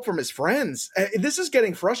little help from his friends. This is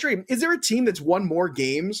getting frustrating. Is there a team that's won more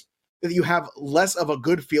games that you have less of a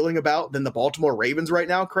good feeling about than the Baltimore Ravens right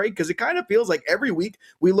now, Craig? Because it kind of feels like every week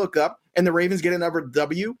we look up and the Ravens get another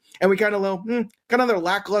W, and we kind of go, kind of another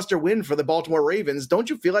lackluster win for the Baltimore Ravens. Don't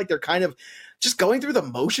you feel like they're kind of just going through the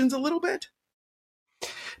motions a little bit?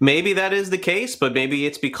 Maybe that is the case, but maybe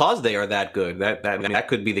it's because they are that good. That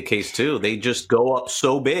could be the case too. They just go up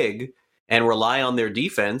so big and rely on their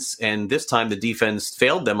defense, and this time the defense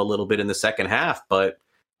failed them a little bit in the second half. But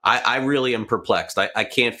I really am perplexed. I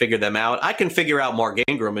can't figure them out. I can figure out Mark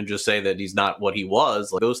Ingram and just say that he's not what he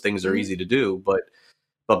was. Like, those things are easy to do,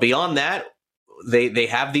 but beyond that, they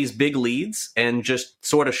have these big leads and just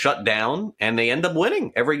sort of shut down, and they end up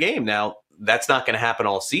winning every game. Now, that's not going to happen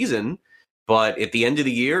all season, but at the end of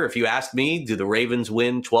the year, if you ask me, do the Ravens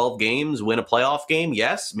win 12 games, win a playoff game?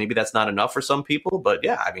 Yes. Maybe that's not enough for some people, but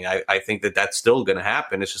yeah, I mean, I think that that's still going to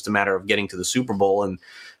happen. It's just a matter of getting to the Super Bowl, and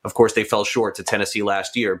of course, they fell short to Tennessee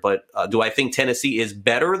last year. But do I think Tennessee is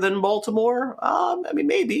better than Baltimore? I mean,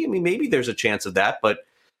 maybe. I mean, maybe there's a chance of that, but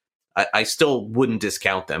I still wouldn't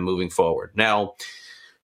discount them moving forward. Now,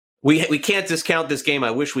 we can't discount this game.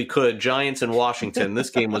 I wish we could. Giants and Washington. This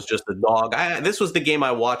game was just a dog. This was the game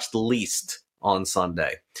I watched the least on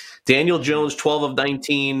Sunday. Daniel Jones, 12 of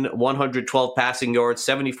 19, 112 passing yards,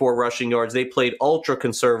 74 rushing yards. They played ultra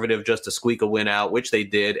conservative just to squeak a win out, which they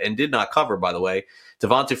did and did not cover, by the way.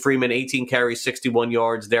 Devonta Freeman, 18 carries, 61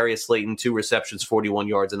 yards. Darius Slayton, 2 receptions, 41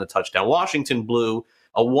 yards, and a touchdown. Washington blew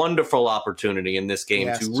a wonderful opportunity in this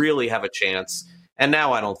game to really have a chance. And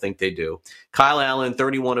now I don't think they do. Kyle Allen,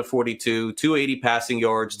 31 of 42, 280 passing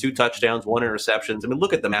yards, 2 touchdowns, 1 interceptions. I mean,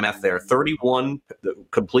 look at the math there. 31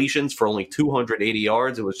 completions for only 280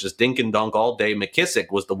 yards. It was just dink and dunk all day.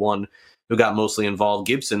 McKissick was the one who got mostly involved.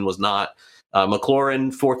 Gibson was not.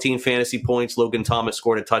 McLaurin, 14 fantasy points. Logan Thomas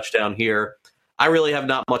scored a touchdown here. I really have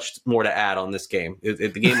not much more to add on this game. The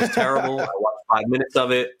game was terrible. I watched 5 minutes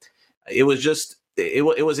of it. It was just, it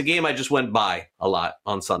was a game I just went by a lot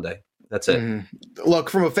on Sunday. That's it. Look,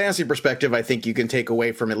 from a fantasy perspective, I think you can take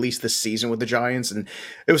away from at least this season with the Giants, and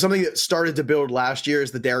it was something that started to build last year,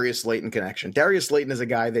 is the Darius Slayton connection. Darius Slayton is a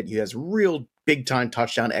guy that has real big-time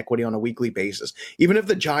touchdown equity on a weekly basis. Even if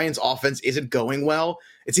the Giants' offense isn't going well,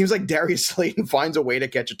 it seems like Darius Slayton finds a way to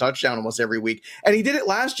catch a touchdown almost every week, and he did it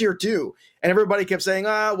last year too. And everybody kept saying,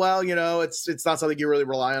 well, you know, it's not something you really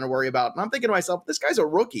rely on or worry about. And I'm thinking to myself, this guy's a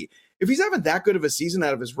rookie. If he's having that good of a season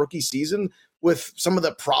out of his rookie season with some of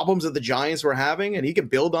the problems that the Giants were having, and he can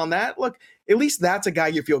build on that, look, at least that's a guy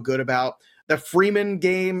you feel good about. The Freeman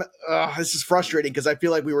game, this is frustrating because I feel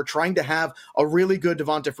like we were trying to have a really good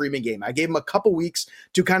Devonta Freeman game. I gave him a couple weeks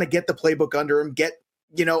to kind of get the playbook under him, get,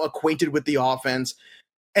 acquainted with the offense.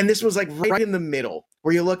 And this was like right in the middle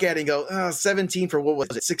where you look at it and go, 17 for what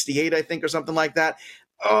was it, 68, I think, or something like that.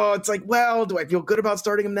 Oh, it's like, well, do I feel good about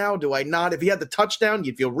starting him now? Do I not? If he had the touchdown,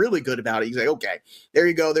 you'd feel really good about it. You say, okay, there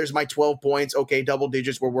you go. There's my 12 points. Okay, double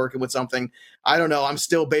digits. We're working with something. I don't know. I'm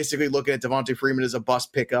still basically looking at Devonta Freeman as a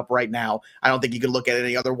bust pickup right now. I don't think you can look at it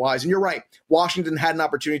any otherwise. And you're right. Washington had an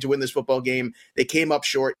opportunity to win this football game. They came up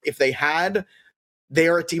short. If they had, they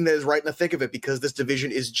are a team that is right in the thick of it because this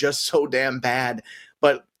division is just so damn bad.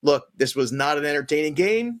 But look, this was not an entertaining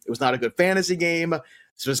game. It was not a good fantasy game.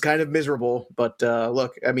 This was kind of miserable. But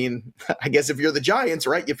look, I mean, I guess if you're the Giants,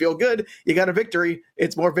 right, you feel good. You got a victory.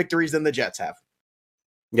 It's more victories than the Jets have.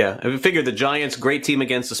 Yeah, I figured the Giants, great team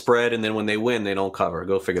against the spread, and then when they win, they don't cover.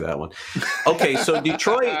 Go figure that one. Okay, so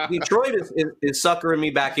Detroit is suckering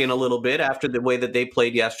me back in a little bit after the way that they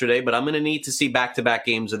played yesterday, but I'm going to need to see back-to-back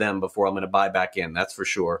games of them before I'm going to buy back in. That's for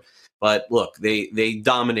sure. But look, they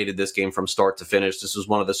dominated this game from start to finish. This was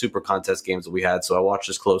one of the super contest games that we had, so I watched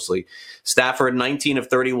this closely. Stafford, 19 of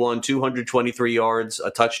 31, 223 yards, a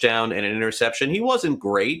touchdown, and an interception. He wasn't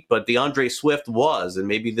great, but DeAndre Swift was, and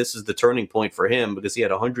maybe this is the turning point for him because he had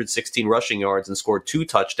 116 rushing yards and scored 2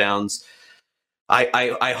 touchdowns.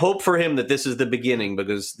 I hope for him that this is the beginning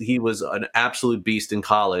because he was an absolute beast in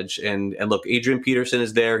college. And look, Adrian Peterson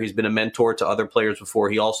is there. He's been a mentor to other players before.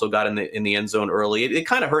 He also got in the end zone early. It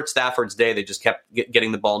kind of hurt Stafford's day. They just kept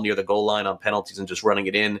getting the ball near the goal line on penalties and just running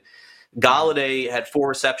it in. Galladay had 4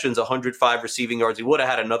 receptions, 105 receiving yards. He would have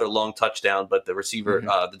had another long touchdown, but the receiver,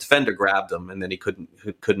 the defender grabbed him, and then he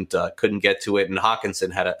couldn't get to it. And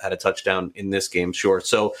Hawkinson had a touchdown in this game, sure.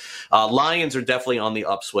 So Lions are definitely on the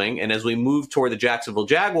upswing, and as we move toward the Jacksonville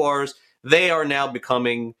Jaguars, they are now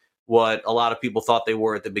becoming what a lot of people thought they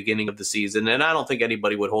were at the beginning of the season, and I don't think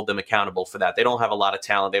anybody would hold them accountable for that. They don't have a lot of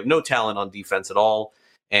talent. They have no talent on defense at all.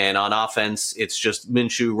 And on offense, it's just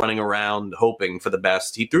Minshew running around, hoping for the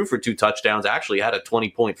best. He threw for 2 touchdowns, actually had a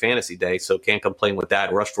 20-point fantasy day, so can't complain with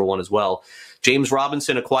that. Rushed for 1 as well. James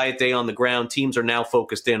Robinson, a quiet day on the ground. Teams are now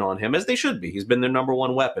focused in on him, as they should be. He's been their number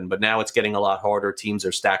 1 weapon, but now it's getting a lot harder. Teams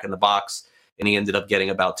are stacking the box, and he ended up getting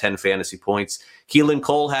about 10 fantasy points. Keelan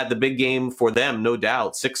Cole had the big game for them, no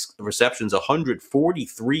doubt. 6 receptions,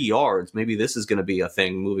 143 yards. Maybe this is going to be a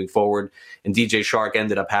thing moving forward. And DJ Shark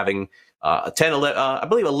ended up having 10, 11, I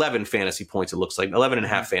believe 11 fantasy points, it looks like 11 and a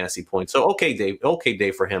half fantasy points. So okay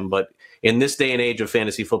day for him. But in this day and age of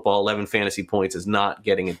fantasy football, 11 fantasy points is not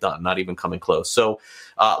getting it done, not even coming close. So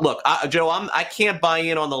look, Joe, I can't buy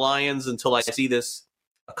in on the Lions until I see this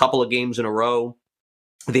a couple of games in a row.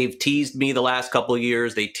 They've teased me the last couple of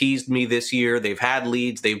years. They teased me this year. They've had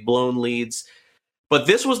leads. They've blown leads. But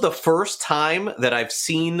this was the first time that I've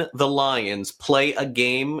seen the Lions play a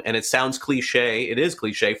game, and it sounds cliche. It is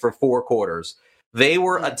cliche for 4 quarters. They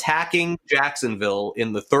were attacking Jacksonville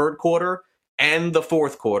in the third quarter and the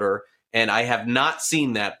fourth quarter, and I have not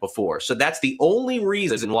seen that before. So that's the only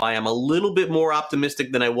reason why I'm a little bit more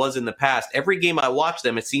optimistic than I was in the past. Every game I watch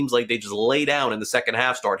them, it seems like they just lay down in the second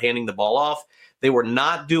half, start handing the ball off. They were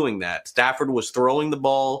not doing that. Stafford was throwing the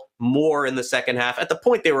ball more in the second half. At the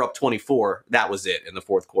point they were up 24, that was it in the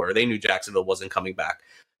fourth quarter. They knew Jacksonville wasn't coming back.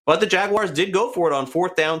 But the Jaguars did go for it on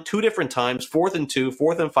fourth down 2 different times, 4th and 2,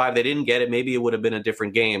 4th and 5. They didn't get it. Maybe it would have been a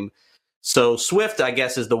different game. So Swift, I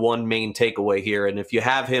guess, is the one main takeaway here. And if you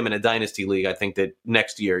have him in a dynasty league, I think that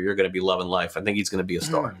next year you're going to be loving life. I think he's going to be a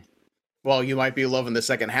star. Well, you might be loving the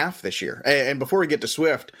second half this year. And before we get to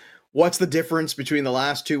Swift, what's the difference between the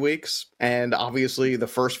last 2 weeks and obviously the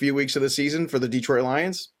first few weeks of the season for the Detroit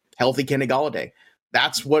Lions? Healthy Kenny Golladay.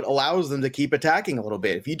 That's what allows them to keep attacking a little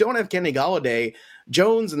bit. If you don't have Kenny Golladay,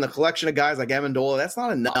 Jones and the collection of guys like Amendola, that's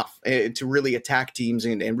not enough to really attack teams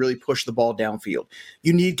and really push the ball downfield.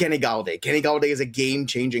 You need Kenny Golladay. Kenny Golladay is a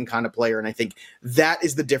game-changing kind of player, and I think that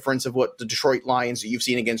is the difference of what the Detroit Lions that you've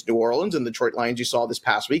seen against New Orleans and the Detroit Lions you saw this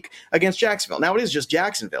past week against Jacksonville. Now, it is just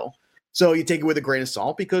Jacksonville, so you take it with a grain of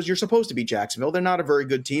salt because you're supposed to be Jacksonville. They're not a very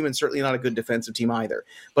good team and certainly not a good defensive team either.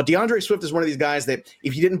 But DeAndre Swift is one of these guys that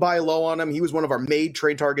if you didn't buy low on him, he was one of our made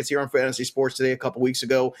trade targets here on Fantasy Sports Today a couple weeks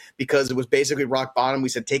ago because it was basically rock bottom. We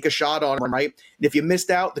said, take a shot on him, right? And if you missed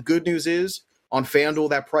out, the good news is on FanDuel,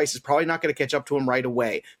 that price is probably not going to catch up to him right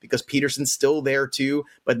away because Peterson's still there too.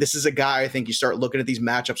 But this is a guy I think you start looking at these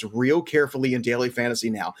matchups real carefully in daily fantasy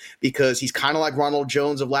now because he's kind of like Ronald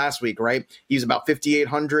Jones of last week, right? He's about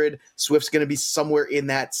 5,800. Swift's going to be somewhere in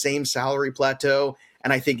that same salary plateau.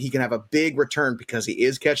 And I think he can have a big return because he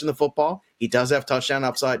is catching the football. He does have touchdown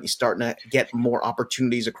upside. He's starting to get more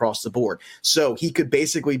opportunities across the board. So he could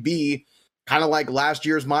basically be kind of like last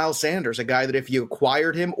year's Miles Sanders, a guy that if you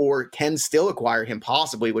acquired him or can still acquire him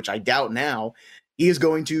possibly, which I doubt now, he is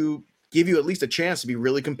going to give you at least a chance to be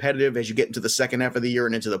really competitive as you get into the second half of the year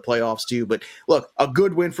and into the playoffs too. But look, a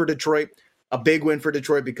good win for Detroit, a big win for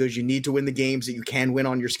Detroit because you need to win the games that you can win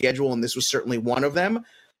on your schedule, and this was certainly one of them.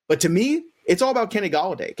 But to me, it's all about Kenny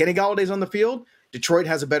Golladay. Kenny Galladay's on the field. Detroit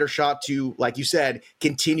has a better shot to, like you said,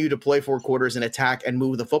 continue to play 4 quarters and attack and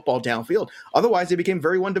move the football downfield. Otherwise, they became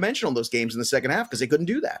very one-dimensional in those games in the second half because they couldn't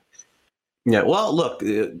do that. Yeah, well, look,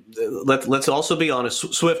 let's also be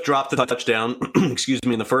honest. Swift dropped the touchdown, excuse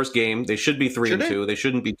me, in the first game. They should be 3-2. They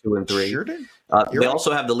shouldn't be 2-3. Sure did. They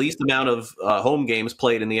also have the least amount of home games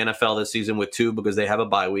played in the NFL this season with 2 because they have a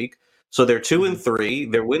bye week. So they're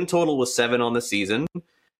 2-3. Their win total was 7 on the season.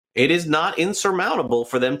 It is not insurmountable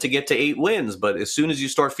for them to get to 8 wins, but as soon as you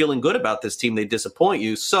start feeling good about this team, they disappoint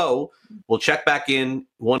you. So we'll check back in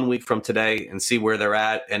 1 week from today and see where they're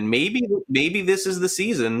at. And maybe this is the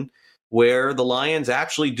season where the Lions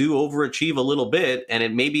actually do overachieve a little bit, and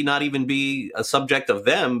it maybe not even be a subject of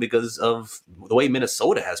them because of the way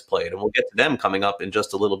Minnesota has played. And we'll get to them coming up in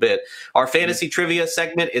just a little bit. Our fantasy trivia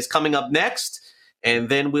segment is coming up next. And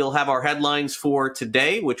then we'll have our headlines for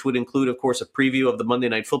today, which would include, of course, a preview of the Monday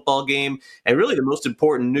Night Football game and really the most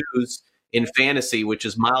important news in fantasy, which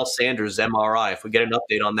is Miles Sanders' MRI. If we get an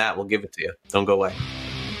update on that, we'll give it to you. Don't go away.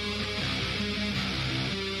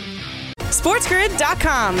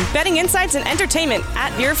 SportsGrid.com. Betting insights and entertainment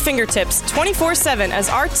at your fingertips 24/7 as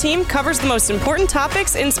our team covers the most important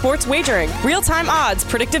topics in sports wagering. Real-time odds,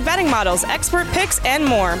 predictive betting models, expert picks, and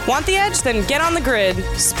more. Want the edge? Then get on the grid.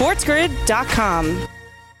 SportsGrid.com.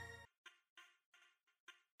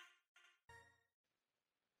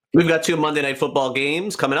 We've got 2 Monday Night Football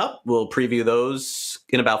games coming up. We'll preview those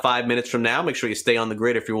in about 5 minutes from now. Make sure you stay on the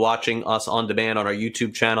grid if you're watching us on demand on our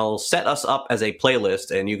YouTube channel. Set us up as a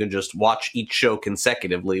playlist, and you can just watch each show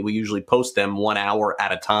consecutively. We usually post them 1 hour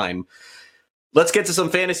at a time. Let's get to some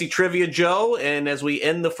fantasy trivia, Joe. And as we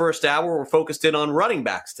end the first hour, we're focused in on running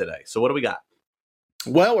backs today. So what do we got?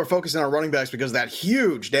 Well, we're focusing on running backs because of that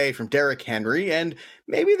huge day from Derrick Henry. And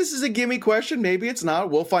maybe this is a gimme question. Maybe it's not.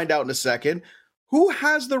 We'll find out in a second. Who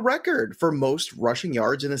has the record for most rushing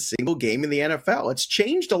yards in a single game in the NFL? It's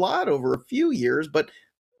changed a lot over a few years,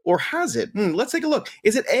 or has it? Let's take a look.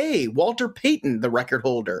 Is it A, Walter Payton, the record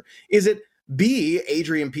holder? Is it B,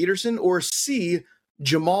 Adrian Peterson, or C,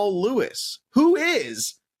 Jamal Lewis? Who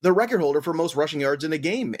is the record holder for most rushing yards in a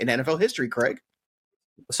game in NFL history, Craig.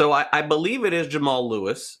 So I believe it is Jamal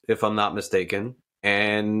Lewis, if I'm not mistaken.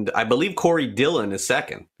 And I believe Corey Dillon is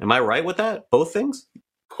second. Am I right with that? Both things?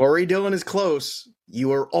 Corey Dillon is close.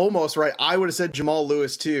 You are almost right. I would have said Jamal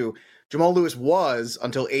Lewis too. Jamal Lewis was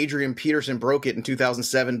until Adrian Peterson broke it in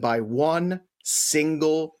 2007 by one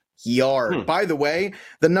single yard. By the way,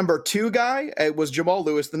 the number 2 guy was Jamal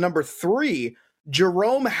Lewis. The number 3,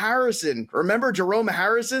 Jerome Harrison. Remember Jerome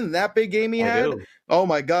Harrison, that big game he had? Oh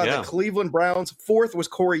my God, the Cleveland Browns. 4th was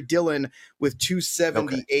Corey Dillon with 278.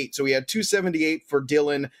 Okay. So we had 278 for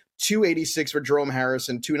Dillon, 286 for Jerome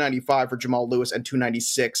Harrison, 295 for Jamal Lewis, and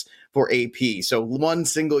 296 for AP. So one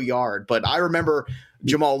single yard. But I remember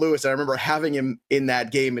Jamal Lewis, and I remember having him in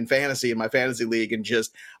that game in fantasy, in my fantasy league, and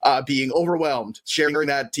just being overwhelmed, sharing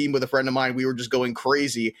that team with a friend of mine. We were just going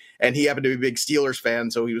crazy, and he happened to be a big Steelers fan,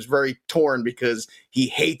 so he was very torn because he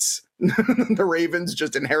hates the Ravens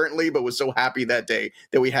just inherently, but was so happy that day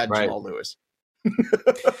that we had Jamal Lewis.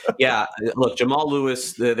 Yeah, look, Jamal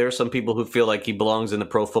Lewis, there are some people who feel like he belongs in the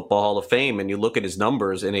Pro Football Hall of Fame, and you look at his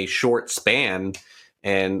numbers in a short span,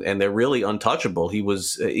 and they're really untouchable. He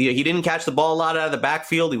didn't catch the ball a lot out of the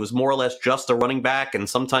backfield. He was more or less just a running back, and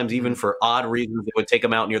sometimes even for odd reasons, they would take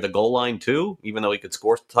him out near the goal line too, even though he could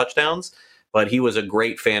score touchdowns. But he was a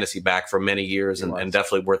great fantasy back for many years and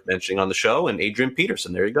definitely worth mentioning on the show. And Adrian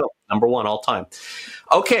Peterson, there you go, number 1 all time.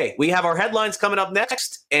 Okay, we have our headlines coming up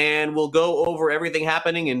next, and we'll go over everything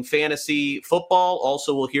happening in fantasy football.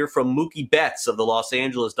 Also, we'll hear from Mookie Betts of the Los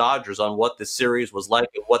Angeles Dodgers on what this series was like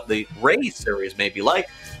and what the Rays series may be like.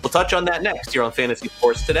 We'll touch on that next here on Fantasy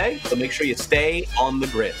Sports Today, so make sure you stay on the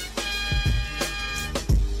grid.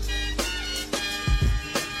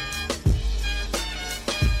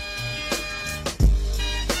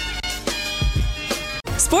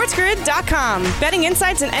 SportsGrid.com. Betting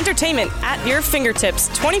insights and entertainment at your fingertips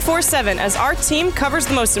 24/7 as our team covers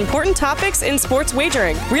the most important topics in sports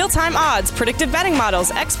wagering. Real-time odds, predictive betting models,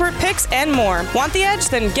 expert picks, and more. Want the edge?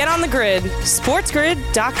 Then get on the grid.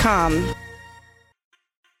 SportsGrid.com.